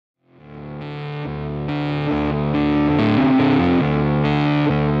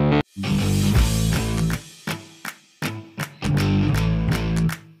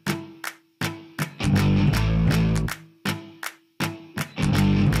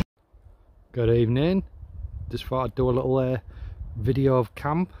Good evening. Just thought I'd do a little video of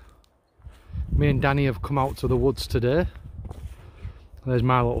camp. Me and Danny have come out to the woods today. There's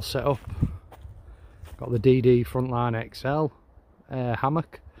my little setup. Got the DD Frontline XL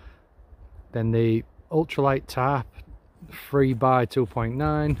hammock. Then the ultralight tarp 3x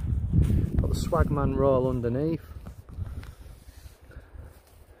 2.9. Got the Swagman roll underneath.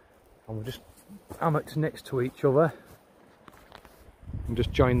 And we're just hammocks next to each other. And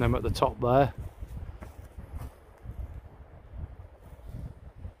just join them at the top there.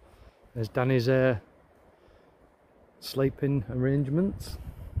 There's Danny's sleeping arrangements.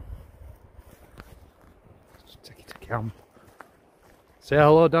 Just take it to camp. Say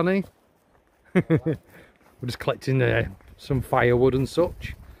hello, Danny. We're just collecting some firewood and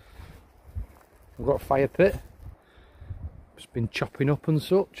such. We've got a fire pit. Just been chopping up and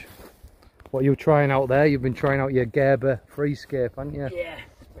such. What are you trying out there? You've been trying out your Gerber Freescape, haven't you? Yeah,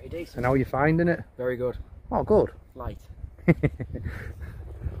 it's pretty decent. And how are you finding it? Very good. Oh, good. Light.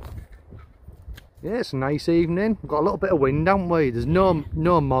 Yeah, it's a nice evening. We've got a little bit of wind, haven't we? There's no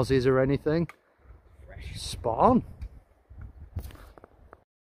mozzies or anything. Fresh. Spot on.